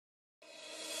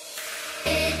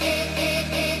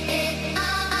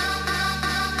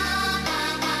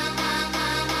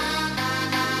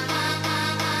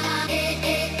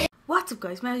What's up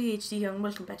guys, MarkieHD here and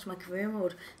welcome back to my career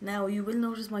mode. Now you will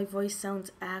notice my voice sounds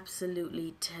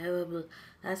absolutely terrible.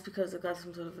 That's because I've got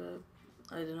some sort of a,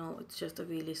 I don't know, it's just a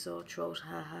really sore throat,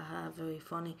 ha ha ha, very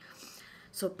funny.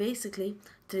 So basically,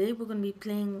 today we're going to be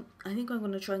playing, I think I'm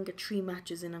going to try and get 3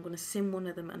 matches in. I'm going to sim one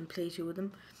of them and play 2 of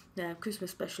them.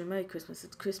 Christmas special, Merry Christmas,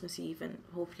 it's Christmas Eve and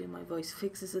hopefully my voice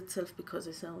fixes itself because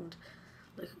I sound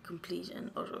like a complete and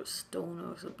utter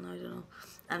stoner or something, I don't know.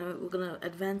 And we're going to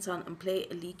advance on and play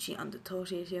Atletico on the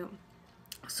 30th here.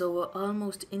 So we're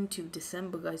almost into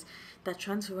December, guys. That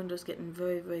transfer window is getting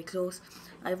very, very close.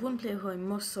 I have one player who I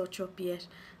must search up yet,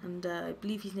 and I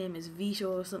believe his name is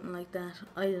Vito or something like that.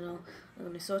 I don't know. I'm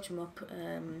going to search him up,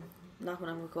 not when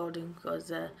I'm recording, because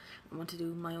I want to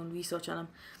do my own research on him.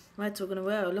 Right, so we're going to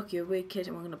wear our lucky away kit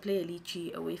and we're going to play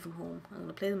Atletico away from home. I'm going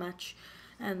to play the match.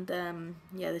 And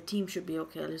yeah, the team should be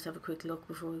okay. I'll just have a quick look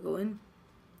before we go in.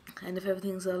 And if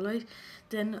everything's alright,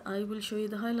 then I will show you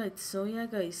the highlights. So yeah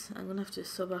guys, I'm going to have to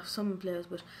sub off some players,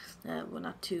 but we're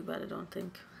not too bad I don't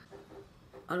think.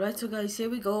 Alright, so guys,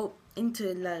 here we go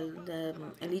into the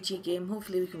Atletico game.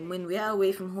 Hopefully we can win. We are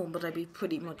away from home, but I'd be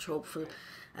pretty much hopeful.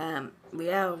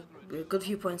 We're a good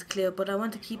few points clear, but I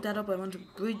want to keep that up. I want to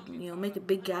bridge, make a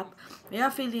big gap. We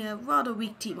are feeling a rather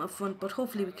weak team up front, but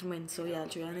hopefully we can win. So yeah, I'll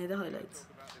show you the highlights.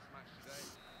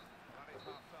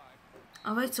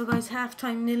 Alright, so guys, half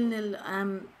time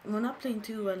 0-0. We're not playing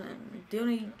too well, and the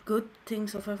only good thing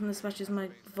so far from this match is my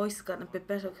voice has gotten a bit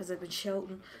better because I've been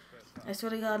shouting. I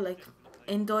swear to God, like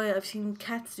in Doyle, I've seen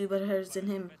cats do better than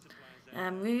him.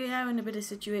 We are in a bit of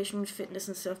situation with fitness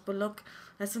and stuff, but look,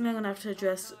 that's something I'm gonna have to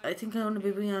address. I think I'm gonna be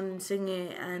bringing on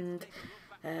Insigne and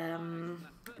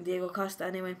Diego Costa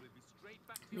anyway.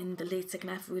 In the late second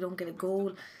half, if we don't get a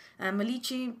goal.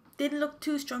 Atletico didn't look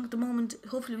too strong at the moment.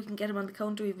 Hopefully we can get him on the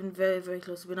counter. We've been very, very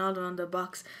close. We've been all around the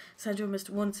box. Sandro missed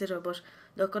one sitter, but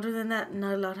look, other than that,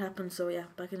 not a lot happened. So yeah,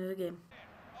 back into the game.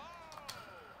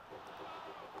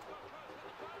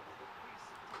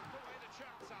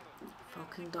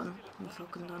 Fucking done. I'm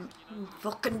fucking done. I'm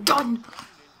fucking done.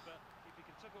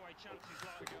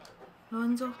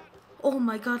 Lorenzo. Oh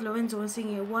my God, Lorenzo and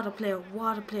Insigne, what a player,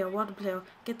 what a player, what a player.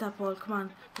 Get that ball, come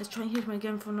on. Let's try and hit him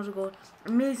again for another goal.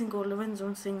 Amazing goal, Lorenzo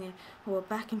and Insigne. We're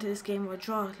back into this game, we're a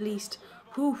draw at least.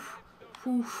 Woof,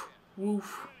 woof,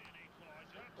 woof.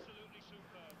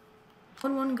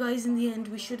 1-1 guys in the end.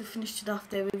 We should have finished it off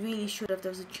there. We really should have.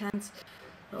 There was a chance.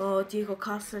 Oh, Diego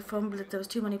Costa fumbled it. There was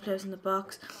too many players in the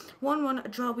box. 1-1, a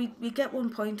draw. We get 1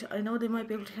 point. I know they might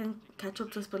be able to catch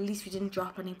up to us, but at least we didn't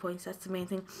drop any points. That's the main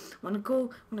thing. I'm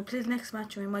going to play the next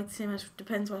match, and we might see match.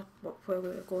 Depends where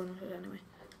we're going with it anyway.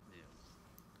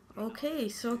 Okay,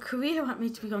 so Korea want me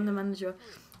to become the manager.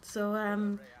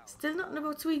 So, still nothing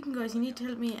about Sweden, guys. You need to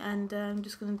help me, and I'm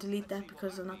just going to delete that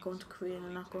because I'm not going to Korea and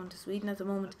I'm not going to Sweden at the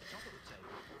moment.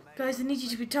 Guys, I need you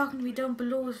to be talking to me down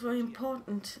below. It's very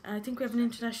important. I think we have an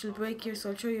international break here, so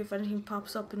I'll show you if anything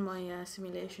pops up in my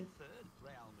simulation.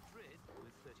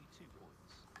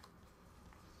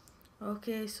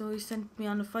 Okay, so he sent me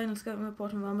on the final scouting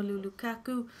report on Romelu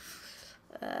Lukaku.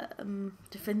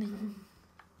 Defending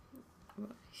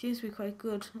seems to be quite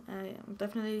good.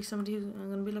 Definitely somebody who I'm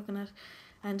going to be looking at.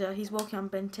 And he's walking on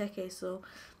Benteke, so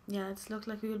yeah, it's looked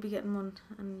like we will be getting one.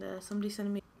 And somebody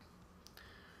sending me.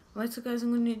 Right, so guys,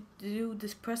 I'm going to do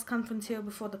this press conference here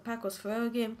before the Packers Ferreira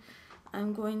game.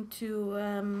 I'm going to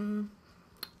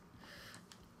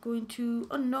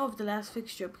unnerve the last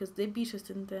fixture because they beat us,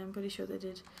 didn't they? I'm pretty sure they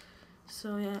did.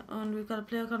 So yeah, and we've got a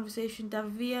player conversation.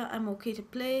 David Villa, I'm okay to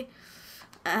play.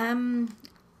 I'm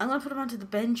going to put him onto the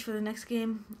bench for the next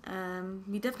game.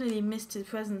 We definitely missed his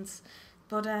presence.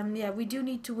 But yeah, we do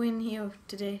need to win here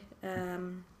today.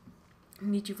 We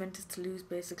need Juventus to lose,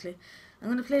 basically. I'm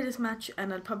going to play this match,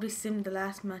 and I'll probably sim the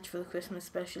last match for the Christmas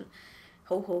special.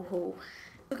 Ho, ho, ho.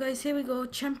 So guys, here we go.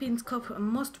 Champions Cup, a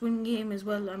must-win game as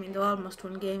well. I mean, they're all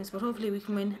must-win games, but hopefully we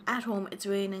can win. At home, it's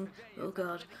raining. Oh,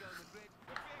 God.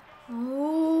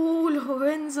 Oh,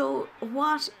 Lorenzo.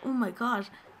 What? Oh, my God.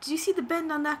 Did you see the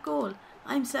bend on that goal?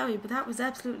 I'm sorry, but that was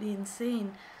absolutely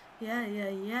insane.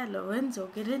 Yeah. Lorenzo,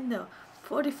 get in there.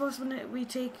 41st minute, we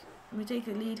take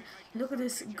the lead. Look at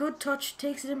this, good touch,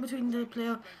 takes it in between the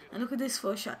player, and look at this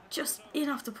for a shot, just in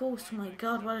off the post. Oh my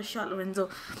God, what a shot, Lorenzo.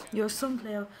 You're some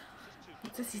player.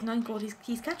 This is 9th goal.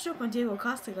 He's catching up on Diego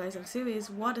Costa, guys. I'm serious.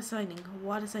 What a signing.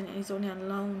 What a signing. He's only on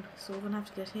loan, so we're gonna have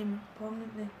to get him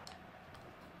permanently.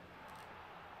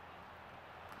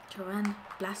 Turan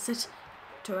blasts it.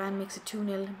 Turan makes it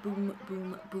 2-0. Boom,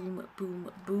 boom, boom,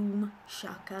 boom, boom.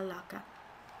 Shaka laka.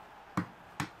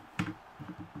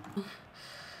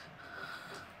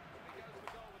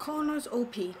 Corners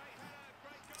OP.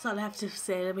 That's all I have to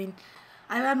say. I mean,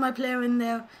 I had my player in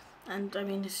there. And I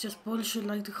mean, it's just bullshit.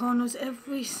 Like, the corners,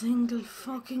 every single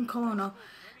fucking corner,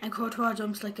 and Courtois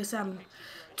jumps like a salmon.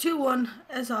 2-1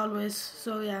 as always.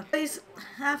 So yeah, guys,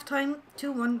 half time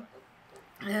 2-1.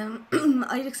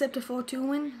 I'd accept a 4-2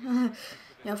 win.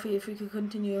 Yeah, if we could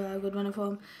continue a good run of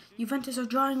form. Juventus are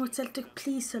drawing with Celtic.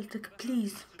 Please, Celtic,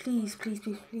 please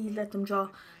let them draw.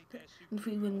 And if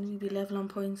we win, we'll be level on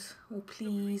points. Oh,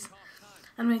 please.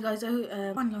 Anyway, guys,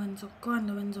 go on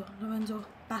Lorenzo. Lorenzo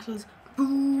battles.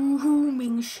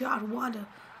 Booming shot. What a...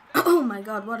 Oh my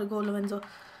god, what a goal, Lorenzo.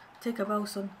 Take a bow,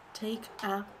 son. Take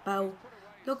a bow.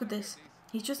 Look at this.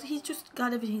 He's just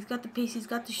got everything. He's got the pace. He's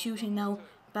got the shooting now.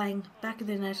 Bang. Back of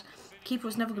the net. Keeper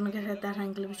was never going to get at that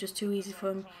angle. It was just too easy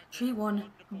for him. 3-1.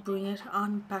 Bring it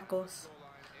on, Pacos.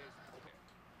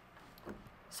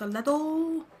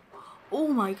 Soldado. Oh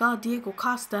my god, Diego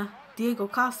Costa.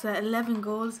 11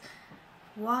 goals.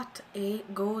 What a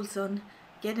goal, son.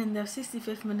 Get in there.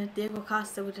 65th minute. Diego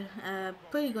Costa with a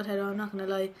pretty good header, I'm not going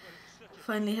to lie.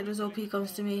 Finally, headers OP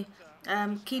comes to me.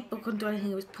 Keeper couldn't do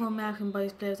anything. It was poor marking by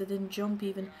his players that didn't jump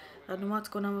even. I don't know what's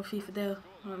going on with FIFA there.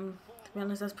 To be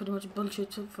honest, that's pretty much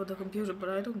bullshit for the computer, but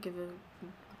I don't give a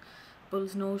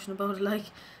bull's notion about it. Like,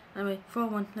 anyway,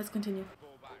 4-1. Let's continue.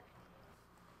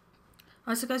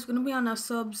 Alright, so guys, we're going to be on our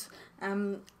subs.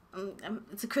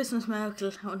 It's a Christmas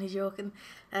miracle. Only joking.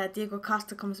 Diego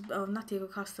Costa comes. Oh, not Diego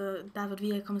Costa. David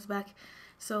Villa comes back.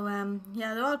 So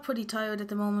yeah, they're all pretty tired at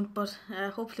the moment, but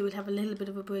hopefully we'll have a little bit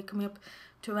of a break coming up.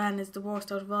 Turan is the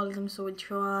worst out of all of them, so we'll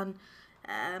throw on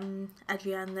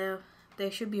Adrian there. They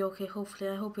should be okay, hopefully.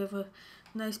 I hope we have a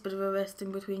nice bit of a rest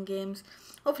in between games.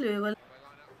 Hopefully we will.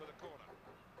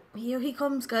 Here he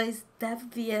comes, guys.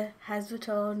 David Villa has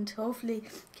returned. Hopefully, can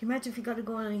you imagine if he got a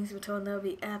goal and he's returned? That would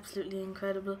be absolutely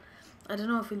incredible. I don't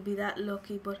know if we'll be that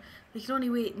lucky, but we can only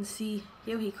wait and see.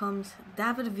 Here he comes.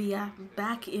 David Villa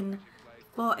back in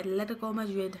for Atletico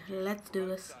Madrid. Let's do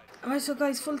this. Alright, so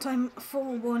guys, full time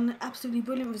 4-1, absolutely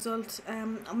brilliant result.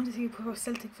 I'm going to see how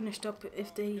Celtic finished up,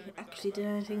 if they actually did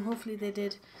anything. Hopefully they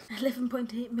did.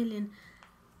 11.8 million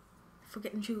for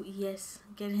getting through. Yes,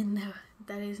 get in there.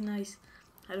 That is nice.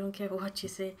 I don't care what you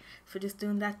say. For just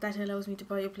doing that, that allows me to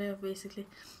buy a player basically.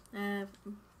 I'm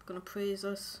going to praise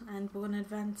us, and we're going to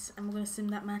advance, and we're going to sim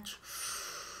that match.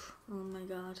 Oh my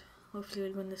god. Hopefully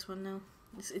we'll win this one now.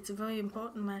 It's a very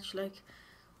important match, like,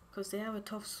 because they have a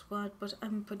tough squad, but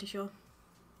I'm pretty sure.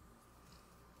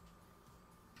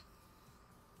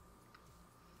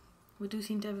 We do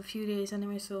seem to have a few days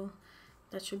anyway, so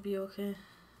that should be okay.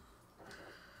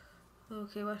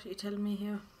 Okay, what are you telling me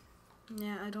here?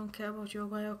 Yeah, I don't care about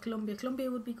Uruguay or Colombia. Colombia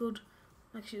would be good.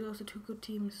 Actually, those are two good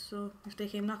teams, so if they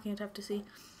came knocking, I'd have to see.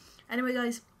 Anyway,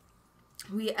 guys,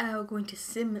 we are going to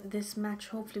sim this match.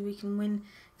 Hopefully we can win.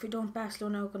 If we don't,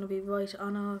 Barcelona are going to be right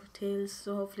on our tails,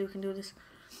 so hopefully we can do this.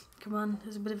 Come on,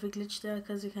 there's a bit of a glitch there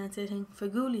because we can't say anything.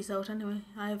 Faguli's out anyway.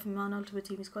 I have him on Ultimate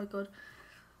Team, he's quite good.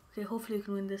 Okay, hopefully we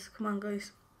can win this. Come on,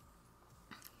 guys.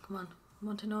 Come on.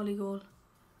 Montanoli goal.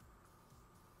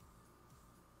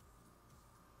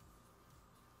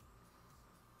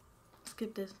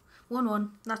 Skip this. 1-1,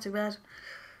 not too bad.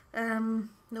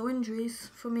 No injuries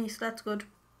for me, so that's good.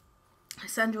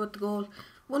 Sandro with the goal.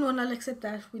 1-1, I'll accept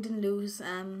that. We didn't lose.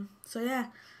 So yeah,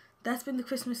 that's been the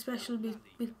Christmas special.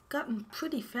 We've gotten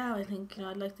pretty far, I think. You know,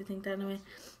 I'd like to think that anyway.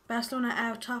 Barcelona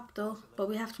are top though, but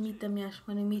we have to meet them yet.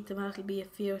 When we meet them, it'll be a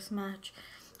fierce match.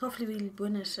 Hopefully we'll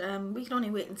win it. We can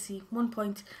only wait and see. 1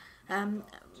 point.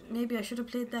 Maybe I should have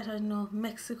played that. I don't know.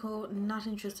 Mexico, not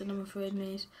interested, I'm afraid,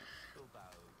 mate.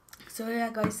 So yeah,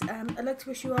 guys, I'd like to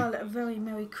wish you all a very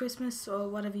Merry Christmas, or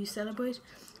whatever you celebrate.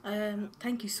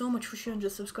 Thank you so much for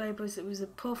 300 subscribers. It was a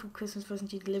perfect Christmas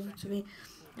present you delivered to me.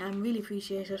 Really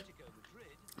appreciate it.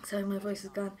 Sorry, my voice is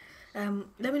gone.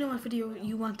 Let me know what video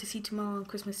you want to see tomorrow on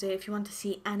Christmas Day. If you want to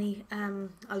see any,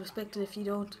 I'll respect it if you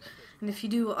don't. And if you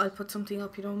do, I'll put something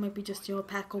up, you know, maybe just your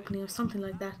pack opening or something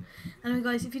like that. Anyway,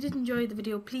 guys, if you did enjoy the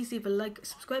video, please leave a like,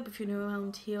 subscribe if you're new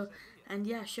around here, and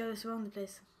yeah, share this around the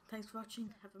place. Thanks for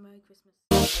watching. Have a Merry Christmas.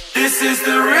 This is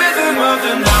the rhythm of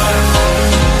the night.